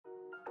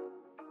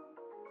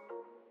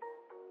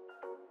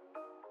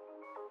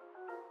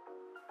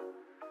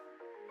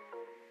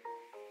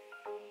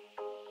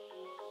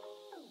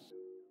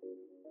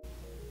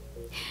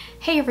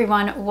Hey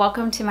everyone,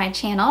 welcome to my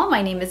channel.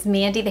 My name is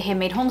Mandy, the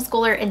Handmade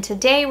Homeschooler, and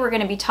today we're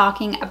going to be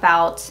talking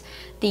about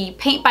the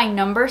paint by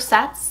number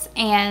sets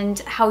and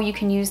how you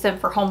can use them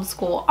for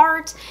homeschool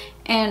art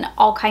and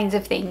all kinds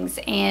of things.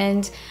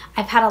 And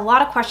I've had a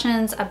lot of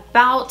questions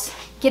about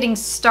getting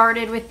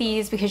started with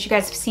these because you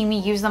guys have seen me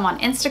use them on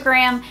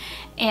Instagram,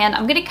 and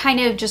I'm going to kind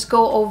of just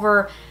go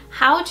over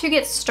how to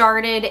get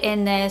started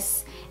in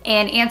this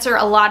and answer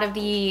a lot of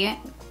the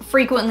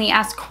frequently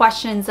asked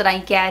questions that I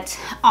get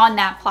on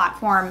that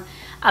platform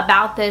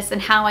about this and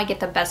how I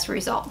get the best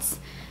results.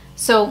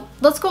 So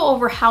let's go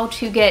over how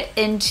to get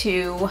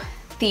into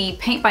the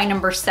paint by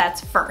number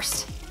sets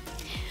first.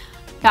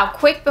 Now,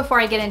 quick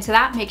before I get into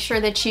that, make sure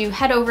that you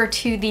head over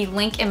to the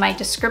link in my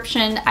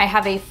description. I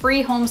have a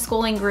free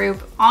homeschooling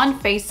group on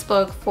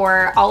Facebook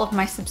for all of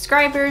my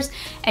subscribers,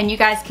 and you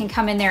guys can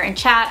come in there and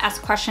chat,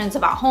 ask questions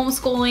about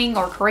homeschooling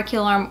or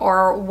curriculum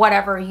or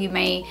whatever you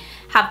may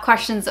have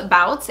questions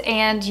about,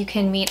 and you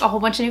can meet a whole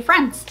bunch of new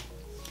friends.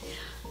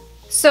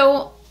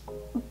 So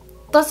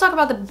let's talk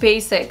about the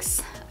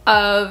basics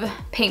of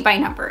paint by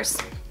numbers.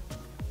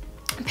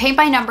 Paint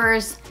by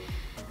numbers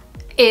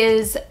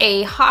is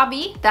a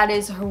hobby that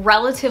is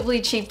relatively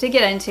cheap to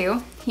get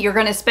into. You're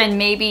going to spend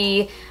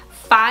maybe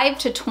 $5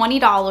 to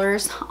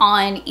 $20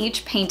 on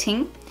each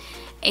painting,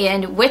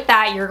 and with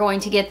that you're going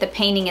to get the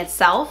painting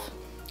itself.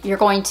 You're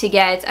going to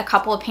get a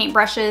couple of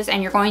paintbrushes,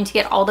 and you're going to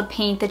get all the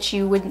paint that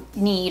you would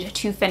need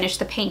to finish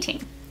the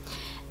painting.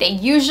 They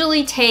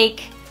usually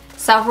take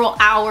several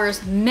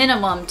hours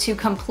minimum to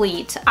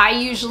complete. I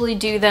usually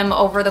do them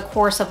over the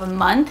course of a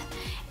month,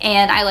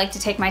 and I like to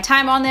take my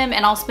time on them,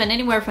 and I'll spend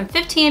anywhere from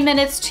 15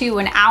 minutes to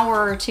an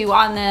hour or two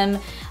on them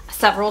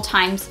several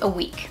times a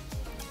week.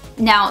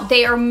 Now,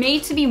 they are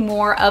made to be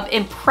more of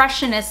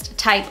impressionist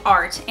type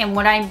art, and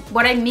what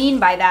I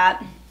mean by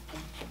that,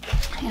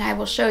 and I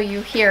will show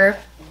you here,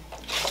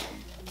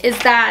 is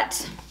that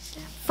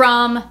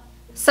from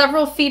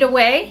several feet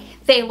away,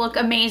 they look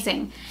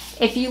amazing.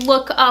 If you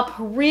look up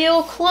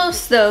real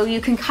close though, you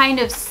can kind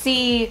of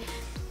see,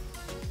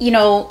 you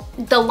know,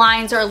 the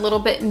lines are a little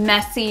bit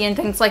messy and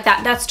things like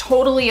that. That's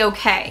totally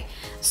okay.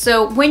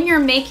 So when you're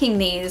making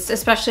these,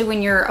 especially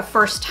when you're a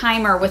first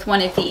timer with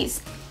one of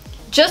these,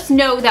 just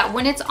know that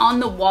when it's on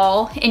the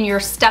wall and you're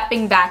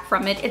stepping back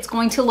from it, it's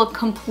going to look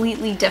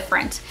completely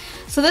different.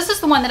 So this is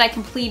the one that I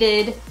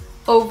completed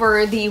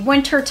over the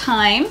winter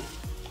time,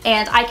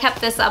 and I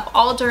kept this up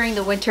all during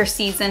the winter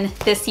season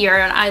this year,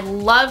 and I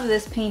love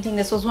this painting.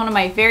 This was one of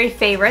my very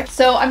favorites.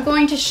 So I'm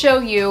going to show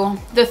you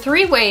the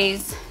 3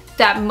 ways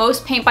that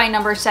most paint by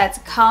number sets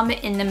come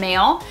in the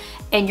mail,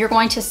 and you're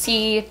going to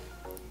see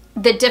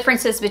the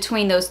differences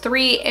between those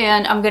 3,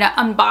 and I'm gonna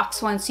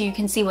unbox one so you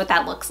can see what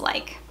that looks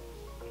like.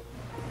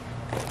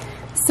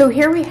 So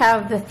here we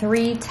have the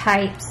 3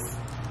 types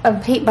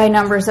of paint by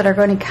numbers that are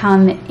going to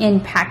come in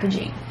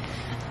packaging.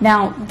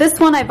 Now, this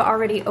one I've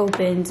already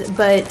opened,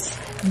 but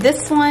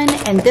this one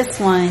and this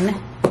one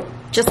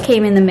just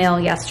came in the mail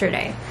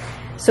yesterday.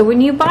 So when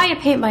you buy a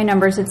paint by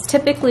numbers, it's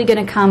typically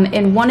going to come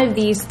in one of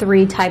these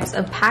 3 types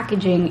of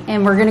packaging,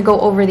 and we're going to go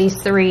over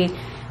these 3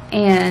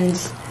 and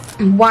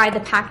why the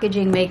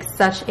packaging makes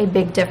such a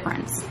big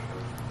difference.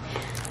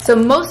 So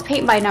most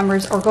paint by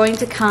numbers are going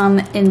to come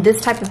in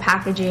this type of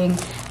packaging,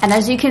 and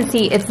as you can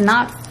see, it's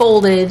not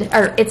folded,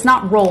 or it's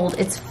not rolled,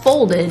 it's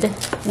folded,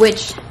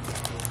 which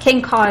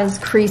can cause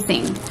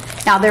creasing.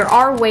 Now, there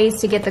are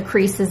ways to get the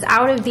creases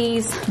out of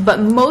these,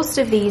 but most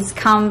of these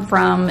come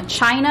from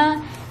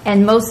China,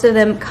 and most of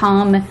them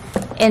come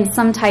in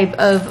some type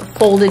of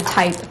folded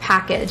type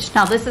package.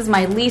 Now, this is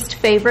my least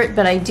favorite,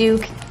 but I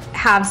do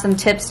have some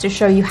tips to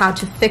show you how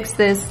to fix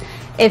this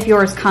if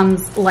yours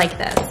comes like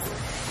this.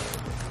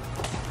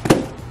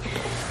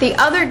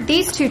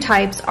 These 2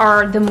 types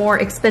are the more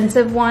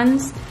expensive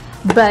ones,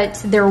 but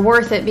they're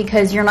worth it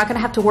because you're not going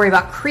to have to worry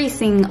about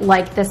creasing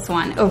like this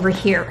one over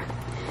here.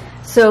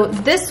 So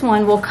this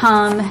one will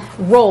come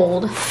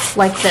rolled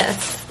like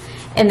this,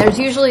 and there's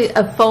usually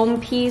a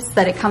foam piece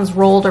that it comes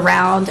rolled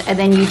around, and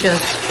then you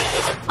just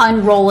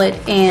unroll it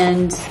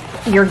and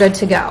you're good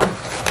to go.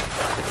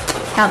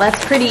 Now,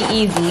 that's pretty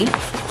easy.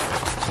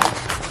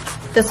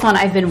 This one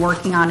I've been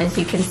working on, as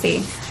you can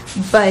see,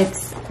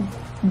 but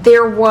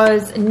there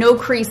was no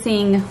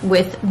creasing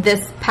with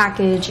this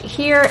package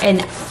here,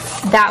 and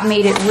that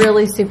made it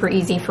really super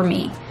easy for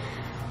me.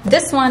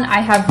 This one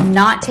I have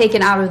not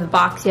taken out of the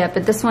box yet,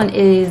 but this one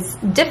is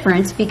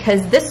different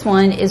because this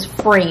one is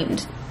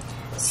framed.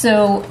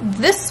 So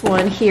this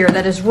one here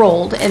that is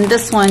rolled and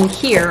this one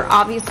here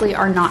obviously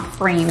are not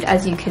framed,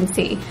 as you can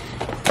see.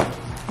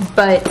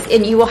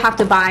 And you will have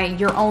to buy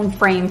your own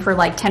frame for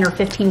like $10 or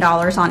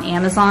 $15 on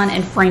Amazon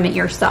and frame it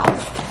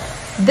yourself.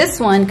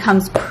 This one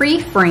comes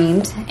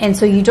pre-framed, and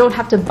so you don't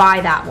have to buy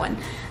that one.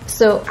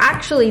 So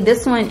actually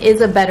this one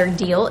is a better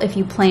deal if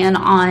you plan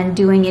on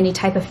doing any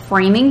type of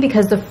framing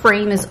because the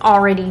frame is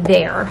already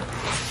there.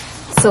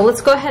 So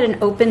let's go ahead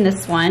and open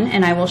this one,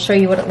 and I will show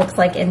you what it looks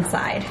like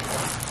inside.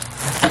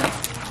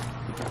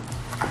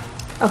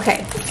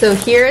 Okay, so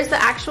here is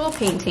the actual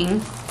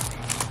painting.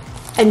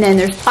 And then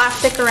there's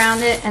plastic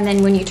around it, and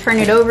then when you turn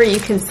it over, you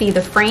can see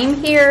the frame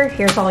here.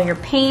 Here's all your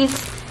paint.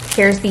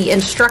 Here's the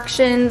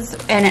instructions,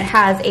 and it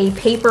has a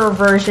paper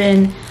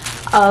version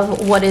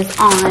of what is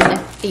on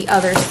the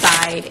other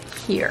side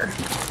here.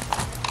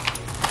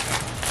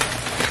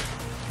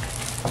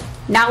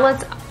 Now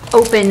let's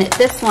open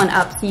this one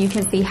up so you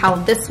can see how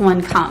this one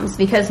comes,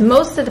 because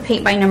most of the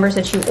paint by numbers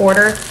that you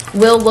order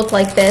will look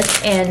like this,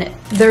 and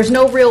there's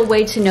no real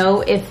way to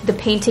know if the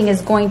painting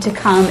is going to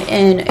come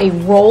in a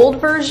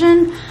rolled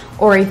version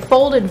or a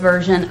folded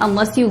version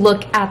unless you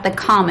look at the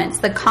comments.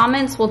 The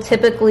comments will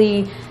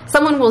typically,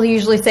 someone will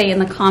usually say in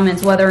the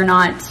comments whether or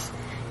not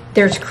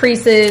there's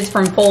creases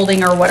from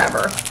folding or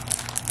whatever.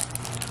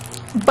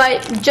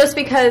 But just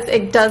because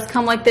it does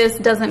come like this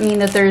doesn't mean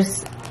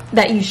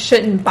that you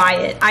shouldn't buy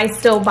it. I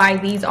still buy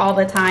these all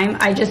the time.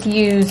 I just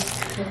use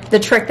the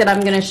trick that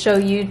I'm gonna show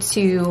you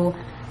to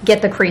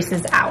get the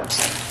creases out.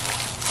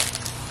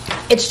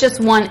 It's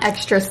just one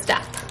extra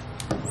step.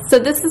 So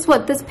this is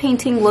what this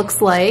painting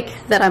looks like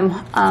that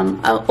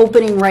I'm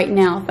opening right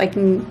now. If I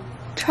can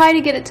try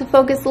to get it to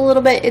focus a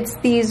little bit. It's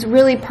these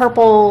really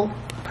purple,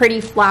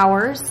 pretty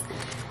flowers.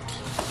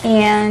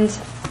 And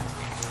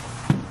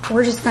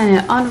we're just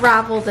gonna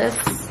unravel this.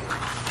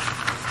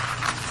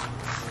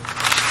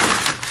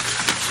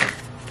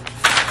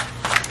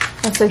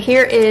 And so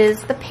here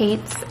is the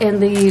paints,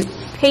 and the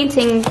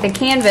painting, the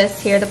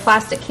canvas here, the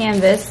plastic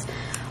canvas,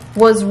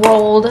 was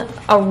rolled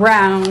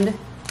around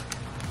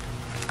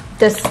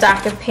this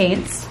stack of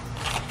paints.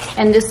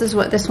 And this is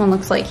what this one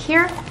looks like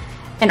here.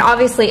 And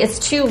obviously it's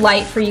too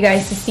light for you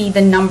guys to see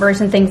the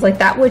numbers and things like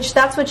that, which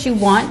that's what you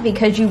want,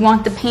 because you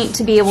want the paint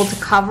to be able to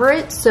cover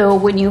it. So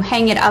when you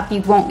hang it up,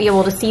 you won't be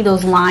able to see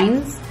those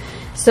lines.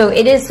 So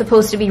it is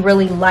supposed to be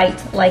really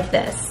light like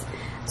this.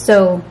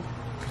 So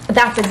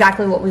that's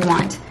exactly what we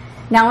want.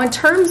 Now, in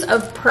terms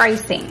of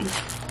pricing,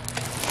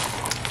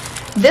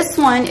 this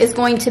one is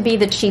going to be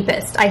the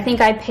cheapest. I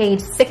think I paid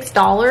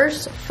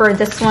 $6 for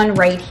this one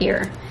right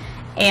here.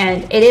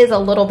 And it is a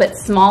little bit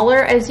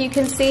smaller, as you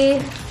can see,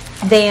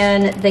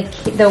 than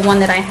the one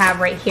that I have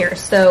right here.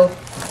 So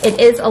it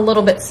is a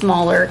little bit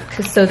smaller.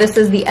 So this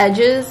is the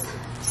edges.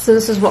 So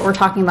this is what we're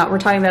talking about. We're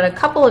talking about a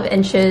couple of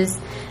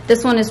inches.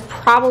 This one is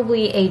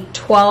probably a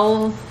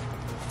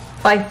 12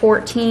 by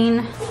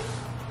 14.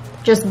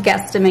 Just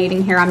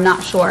guesstimating here, I'm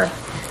not sure.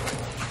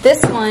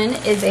 This one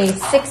is a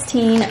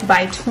 16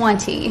 by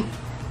 20.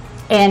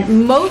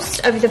 And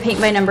most of the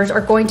paint by numbers are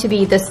going to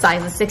be this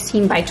size, a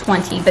 16 by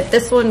 20. But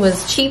this one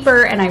was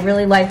cheaper and I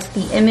really liked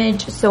the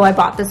image, so I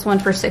bought this one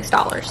for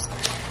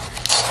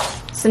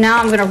 $6. So now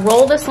I'm gonna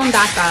roll this one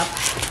back up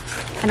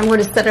and I'm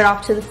gonna set it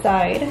off to the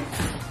side.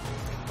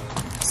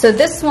 So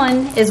this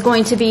one is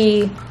going to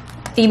be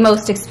the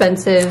most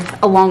expensive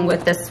along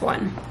with this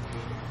one.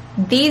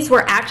 These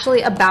were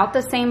actually about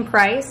the same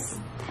price.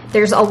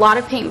 There's a lot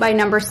of paint by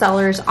number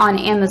sellers on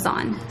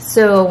Amazon.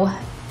 So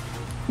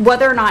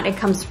whether or not it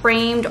comes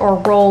framed or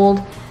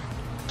rolled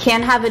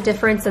can have a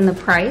difference in the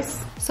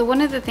price. So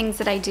one of the things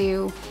that I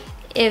do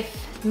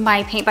if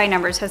my paint by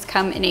numbers has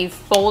come in a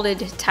folded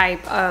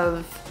type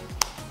of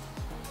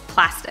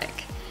plastic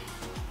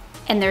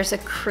and there's a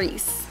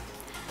crease,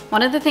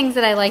 one of the things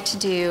that I like to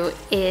do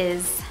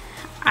is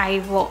I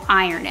will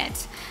iron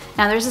it.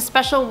 Now there's a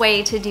special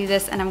way to do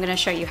this and I'm gonna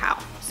show you how.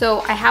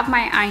 So I have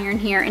my iron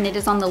here and it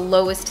is on the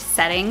lowest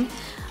setting.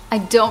 I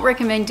don't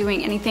recommend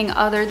doing anything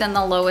other than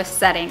the lowest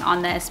setting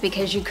on this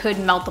because you could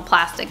melt the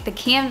plastic. The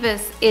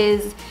canvas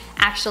is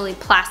actually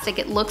plastic.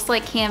 It looks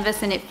like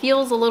canvas and it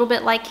feels a little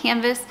bit like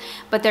canvas,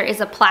 but there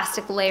is a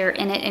plastic layer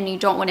in it and you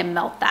don't want to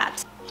melt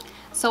that.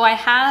 So I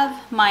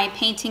have my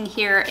painting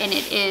here and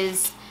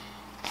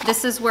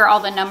this is where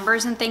all the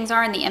numbers and things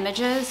are in the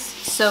images.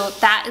 So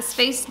that is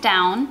face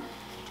down.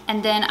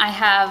 And then I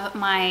have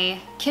my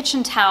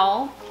kitchen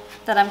towel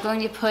that I'm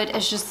going to put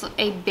as just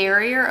a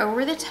barrier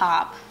over the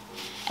top.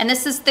 And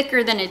this is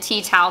thicker than a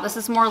tea towel. This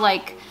is more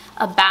like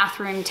a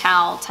bathroom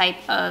towel type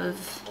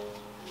of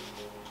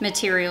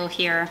material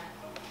here.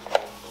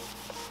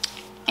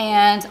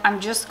 And I'm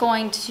just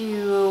going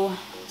to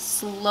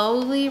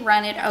slowly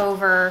run it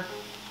over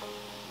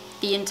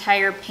the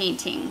entire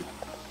painting.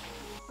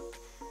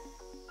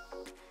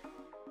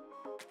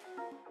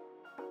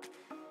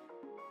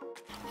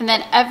 And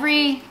then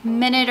every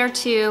minute or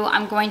two,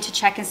 I'm going to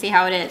check and see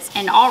how it is.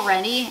 And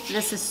already,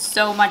 this is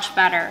so much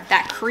better.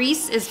 That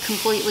crease is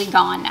completely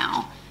gone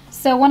now.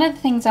 So one of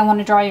the things I want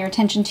to draw your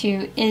attention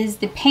to is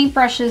the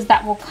paintbrushes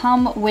that will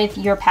come with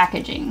your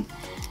packaging.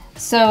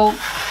 So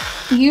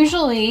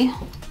usually,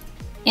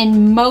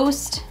 in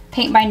most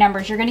paint by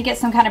numbers, you're gonna get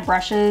some kind of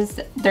brushes.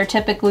 They're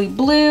typically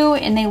blue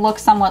and they look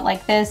somewhat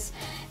like this.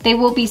 There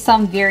will be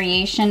some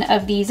variation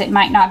of these. It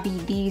might not be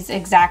these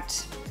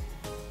exact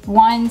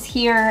ones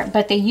here,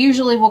 but they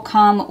usually will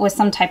come with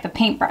some type of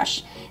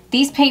paintbrush.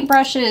 These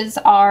paintbrushes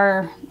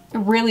are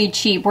really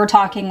cheap. We're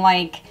talking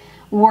like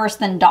worse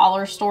than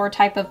dollar store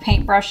type of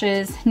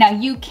paintbrushes. Now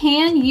you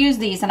can use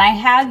these, and I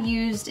have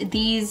used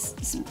these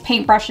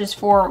paintbrushes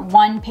for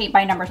one paint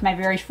by numbers, my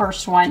very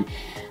first one,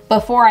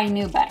 before I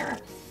knew better.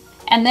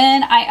 And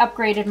then I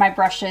upgraded my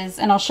brushes,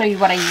 and I'll show you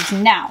what I use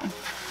now.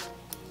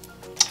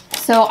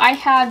 So I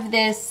have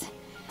this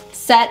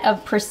set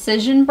of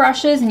precision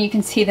brushes, and you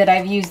can see that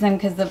I've used them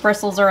because the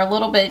bristles are a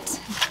little bit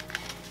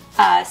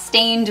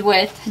stained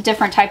with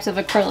different types of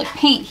acrylic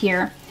paint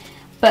here.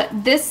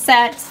 But this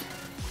set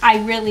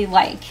I really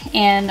like,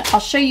 and I'll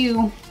show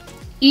you.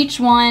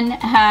 Each one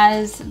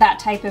has that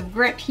type of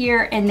grip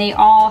here, and they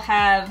all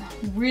have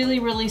really,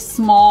 really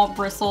small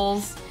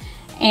bristles,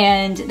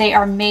 and they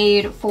are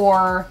made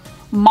for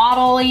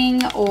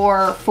modeling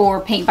or for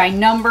paint by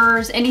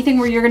numbers, anything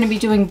where you're going to be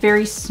doing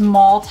very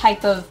small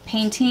type of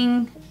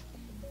painting.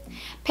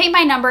 Paint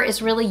by number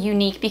is really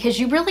unique because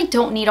you really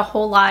don't need a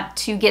whole lot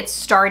to get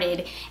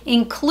started,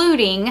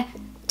 including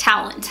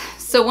talent.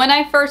 So when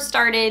I first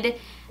started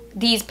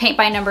these paint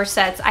by number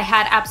sets, I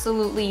had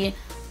absolutely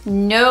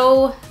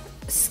no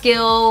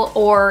skill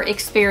or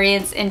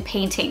experience in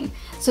painting.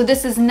 So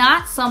this is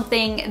not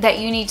something that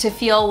you need to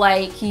feel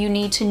like you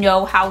need to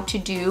know how to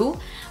do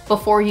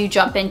before you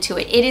jump into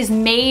it. It is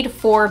made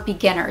for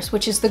beginners,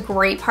 which is the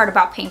great part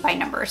about paint by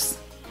numbers.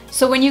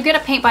 So when you get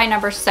a paint by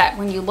number set,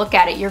 when you look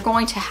at it, you're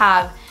going to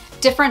have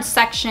different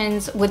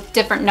sections with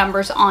different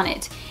numbers on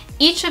it.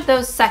 Each of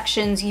those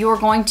sections you're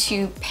going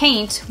to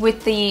paint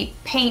with the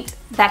paint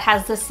that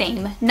has the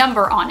same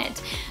number on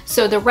it.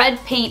 So the red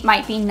paint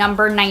might be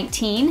number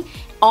 19.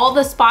 All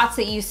the spots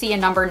that you see a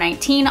number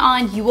 19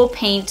 on, you will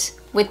paint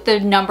with the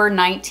number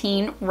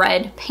 19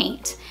 red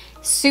paint.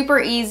 Super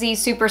easy,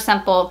 super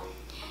simple.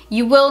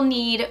 You will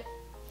need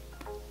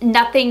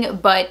nothing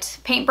but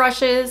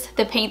paintbrushes,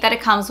 the paint that it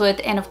comes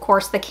with, and of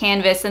course the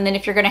canvas. And then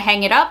if you're going to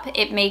hang it up,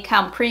 it may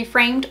come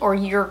pre-framed, or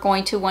you're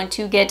going to want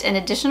to get an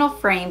additional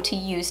frame to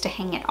use to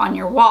hang it on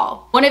your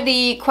wall. One of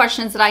the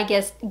questions that I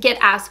get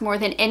asked more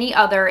than any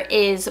other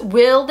is,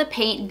 will the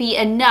paint be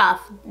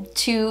enough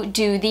to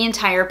do the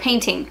entire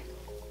painting?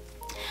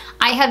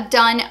 I have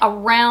done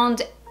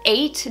around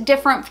 8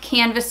 different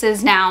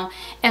canvases now,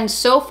 and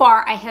so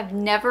far I have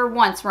never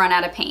once run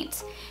out of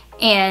paint.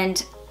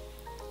 And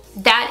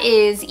that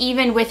is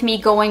even with me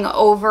going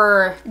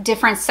over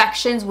different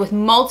sections with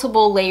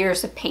multiple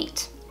layers of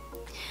paint.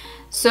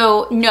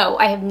 So no,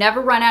 I have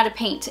never run out of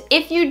paint.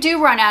 If you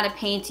do run out of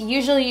paint,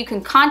 usually you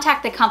can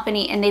contact the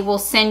company and they will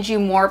send you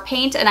more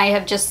paint, and I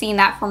have just seen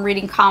that from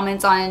reading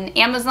comments on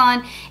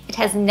Amazon. It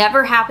has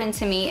never happened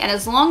to me, and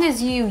as long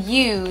as you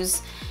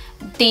use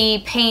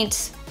the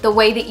paint the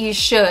way that you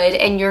should,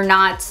 and you're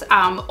not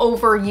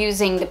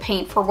overusing the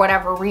paint for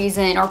whatever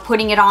reason, or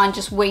putting it on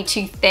just way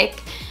too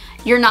thick,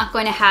 you're not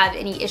going to have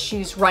any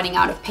issues running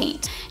out of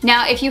paint.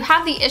 Now, if you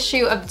have the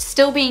issue of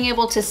still being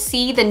able to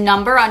see the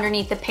number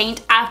underneath the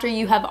paint after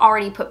you have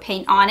already put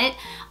paint on it,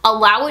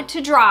 allow it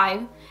to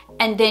dry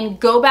and then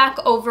go back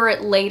over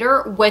it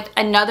later with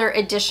another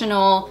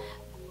additional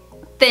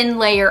thin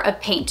layer of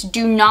paint.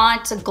 Do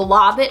not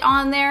glob it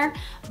on there,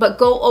 but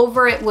go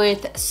over it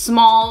with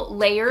small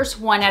layers,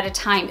 one at a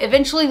time.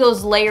 Eventually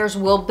those layers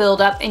will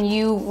build up and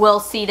you will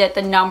see that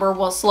the number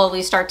will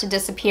slowly start to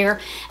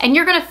disappear. And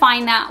you're gonna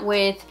find that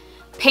with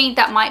paint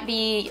that might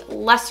be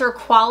lesser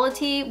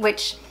quality,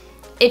 which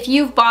if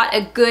you've bought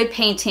a good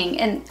painting,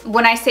 and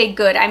when I say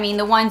good, I mean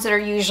the ones that are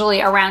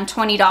usually around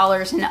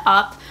 $20 and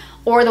up,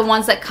 or the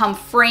ones that come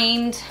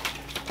framed,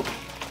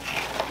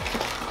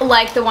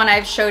 like the one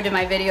I've showed in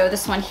my video,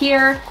 this one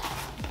here.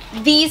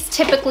 These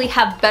typically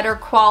have better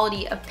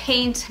quality of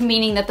paint,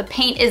 meaning that the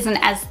paint isn't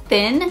as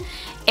thin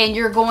and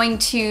you're going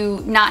to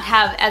not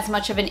have as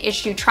much of an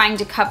issue trying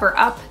to cover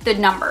up the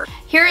number.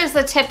 Here is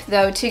the tip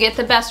though to get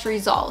the best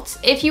results.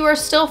 If you are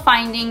still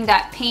finding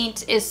that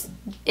paint is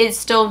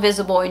still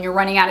visible and you're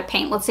running out of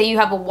paint, let's say you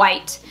have a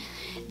white,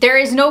 there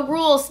is no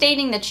rule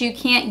stating that you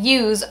can't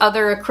use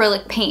other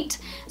acrylic paint.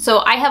 So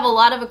I have a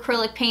lot of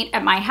acrylic paint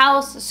at my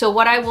house, so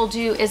what I will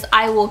do is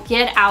I will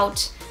get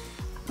out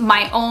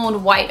my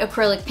own white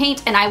acrylic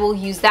paint and I will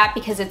use that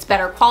because it's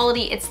better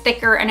quality, it's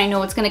thicker, and I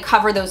know it's going to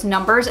cover those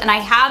numbers. And I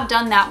have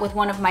done that with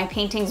one of my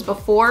paintings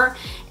before,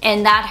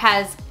 and that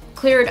has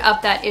cleared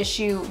up that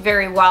issue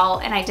very well,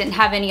 and I didn't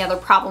have any other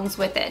problems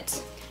with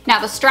it. Now,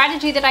 the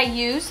strategy that I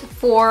use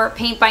for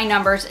paint by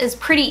numbers is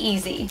pretty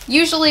easy.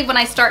 Usually when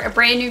I start a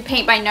brand new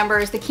paint by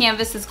numbers, the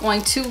canvas is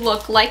going to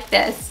look like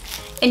this.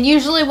 And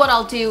usually what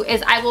I'll do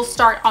is I will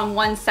start on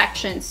one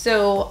section.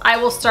 So I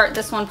will start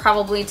this one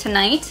probably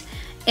tonight,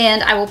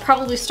 and I will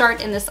probably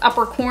start in this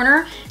upper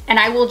corner, and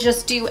I will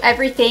just do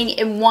everything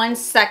in one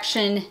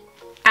section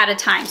at a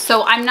time.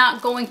 So I'm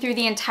not going through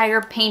the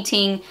entire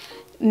painting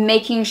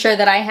making sure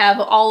that I have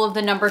all of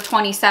the number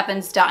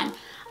 27s done.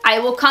 I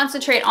will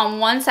concentrate on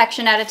one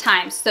section at a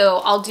time.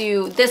 So I'll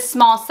do this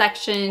small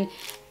section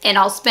and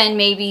I'll spend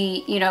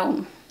maybe, you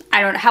know,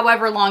 I don't know,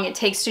 however long it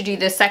takes to do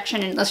this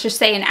section, and let's just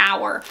say an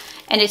hour.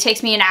 And it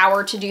takes me an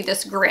hour to do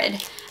this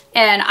grid.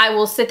 And I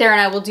will sit there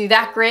and I will do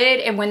that grid,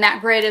 and when that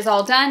grid is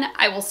all done,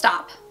 I will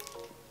stop.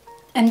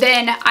 And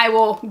then I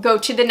will go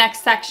to the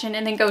next section,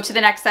 and then go to the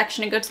next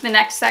section, and go to the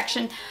next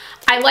section.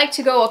 I like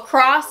to go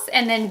across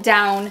and then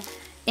down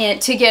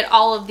to get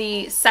all of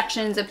the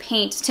sections of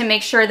paint to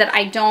make sure that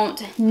I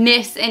don't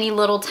miss any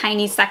little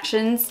tiny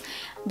sections.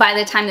 by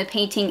the time the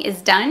painting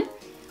is done.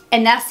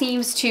 And that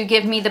seems to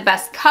give me the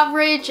best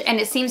coverage, and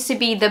it seems to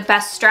be the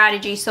best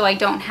strategy so I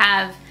don't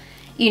have,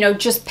 you know,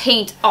 just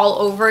paint all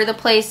over the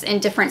place in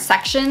different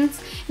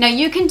sections. Now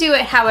you can do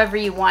it however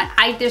you want.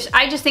 I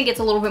just think it's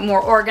a little bit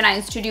more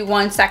organized to do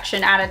one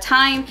section at a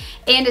time,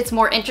 and it's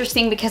more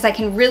interesting because I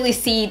can really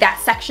see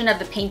that section of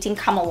the painting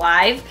come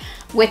alive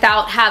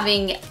without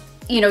having,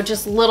 you know,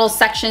 just little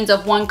sections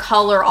of one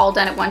color all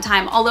done at one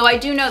time. Although I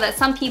do know that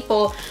some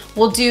people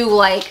will do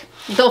like,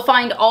 they'll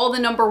find all the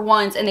number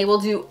ones and they will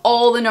do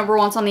all the number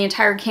ones on the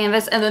entire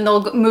canvas, and then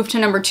they'll move to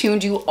number 2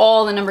 and do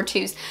all the number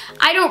 2s.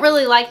 I don't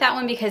really like that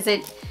one because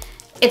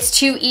it's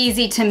too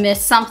easy to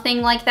miss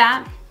something like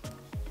that.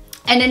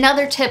 And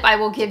another tip I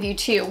will give you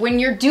too, when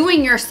you're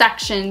doing your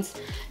sections,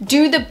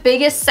 do the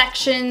biggest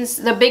sections,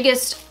 the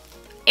biggest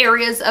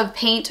areas of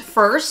paint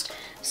first.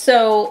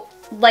 So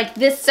like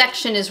this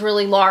section is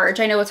really large.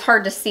 I know it's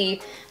hard to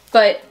see,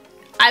 but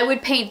I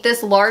would paint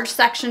this large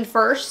section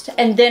first,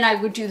 and then I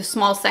would do the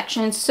small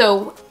section.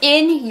 So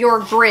in your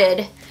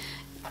grid,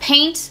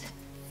 paint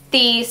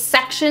the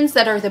sections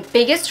that are the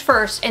biggest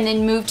first, and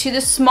then move to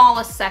the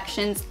smallest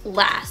sections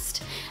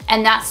last.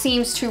 And that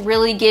seems to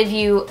really give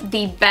you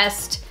the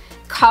best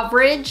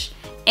coverage,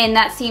 and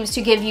that seems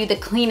to give you the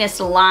cleanest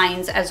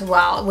lines as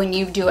well when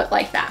you do it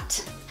like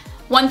that.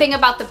 One thing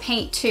about the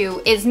paint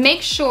too is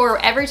make sure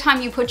every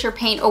time you put your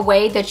paint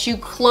away that you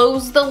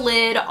close the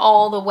lid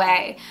all the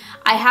way.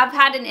 I have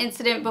had an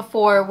incident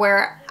before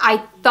where I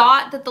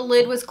thought that the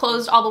lid was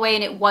closed all the way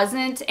and it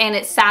wasn't, and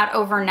it sat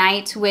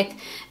overnight with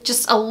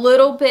just a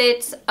little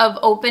bit of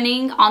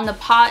opening on the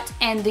pot,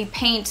 and the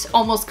paint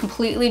almost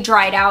completely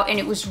dried out, and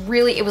it was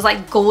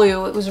like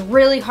glue. It was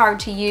really hard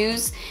to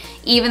use,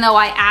 even though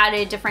I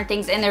added different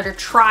things in there to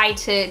try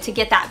to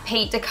get that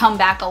paint to come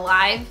back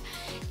alive.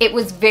 It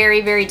was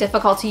very, very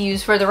difficult to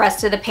use for the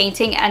rest of the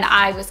painting, and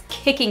I was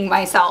kicking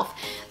myself.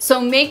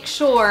 So make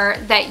sure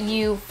that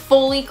you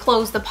fully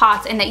close the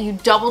pots and that you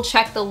double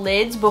check the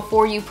lids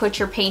before you put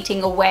your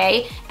painting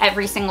away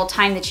every single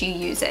time that you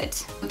use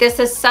it. This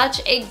is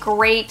such a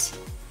great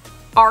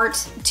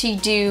art to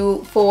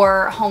do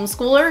for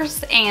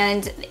homeschoolers,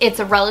 and it's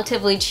a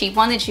relatively cheap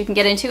one that you can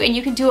get into, and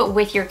you can do it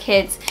with your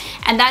kids.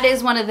 And that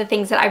is one of the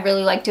things that I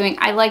really like doing.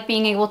 I like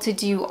being able to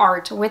do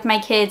art with my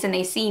kids, and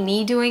they see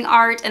me doing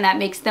art, and that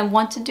makes them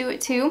want to do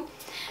it too.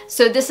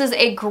 So this is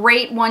a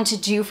great one to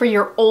do for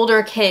your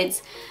older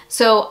kids.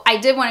 So I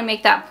did want to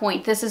make that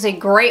point. This is a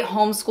great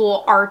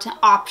homeschool art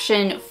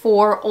option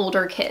for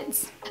older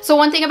kids. So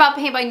one thing about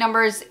paint by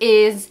numbers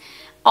is,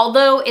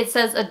 although it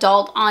says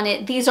adult on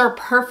it, these are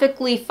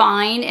perfectly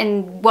fine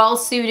and well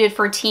suited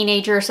for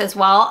teenagers as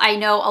well. I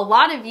know a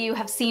lot of you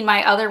have seen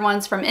my other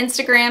ones from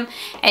Instagram,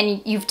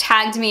 and you've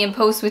tagged me in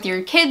posts with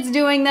your kids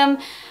doing them.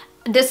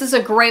 This is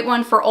a great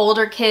one for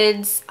older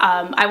kids.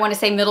 I want to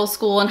say middle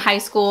school and high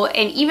school,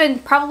 and even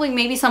probably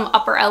maybe some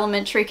upper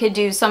elementary could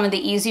do some of the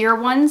easier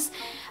ones.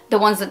 The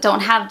ones that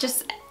don't have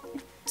just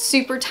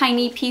super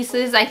tiny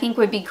pieces, I think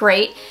would be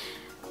great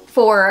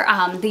for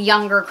the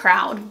younger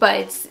crowd.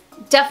 But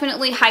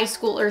definitely high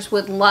schoolers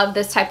would love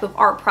this type of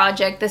art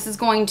project. This is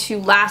going to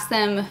last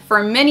them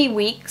for many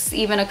weeks,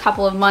 even a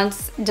couple of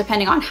months,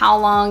 depending on how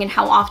long and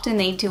how often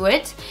they do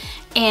it.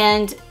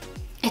 And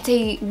it's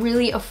a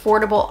really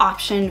affordable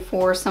option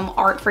for some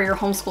art for your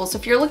homeschool. So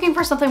if you're looking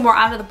for something more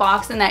out of the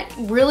box and that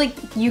really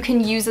you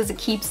can use as a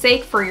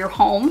keepsake for your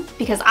home,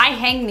 because I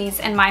hang these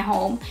in my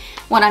home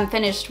when I'm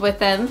finished with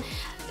them,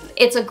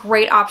 it's a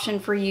great option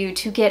for you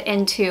to get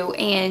into.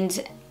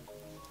 And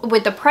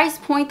with the price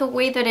point the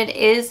way that it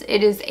is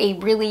a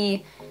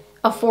really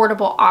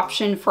affordable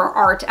option for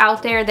art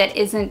out there that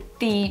isn't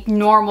the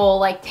normal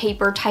like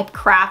paper type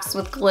crafts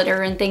with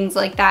glitter and things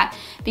like that,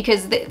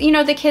 because you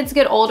know, the kids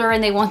get older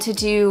and they want to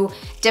do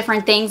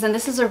different things, and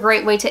this is a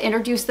great way to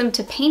introduce them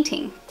to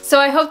painting. So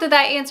I hope that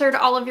answered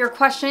all of your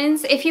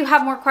questions. If you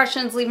have more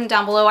questions, leave them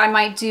down below. I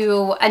might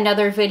do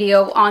another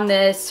video on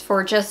this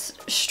for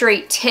just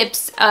straight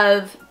tips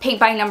of paint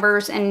by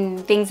numbers and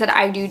things that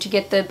I do to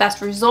get the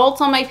best results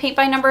on my paint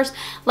by numbers.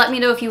 Let me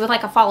know if you would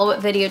like a follow-up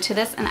video to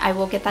this, and I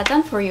will get that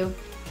done for you.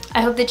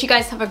 I hope that you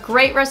guys have a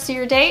great rest of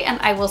your day, and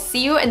I will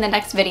see you in the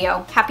next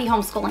video. Happy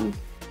homeschooling.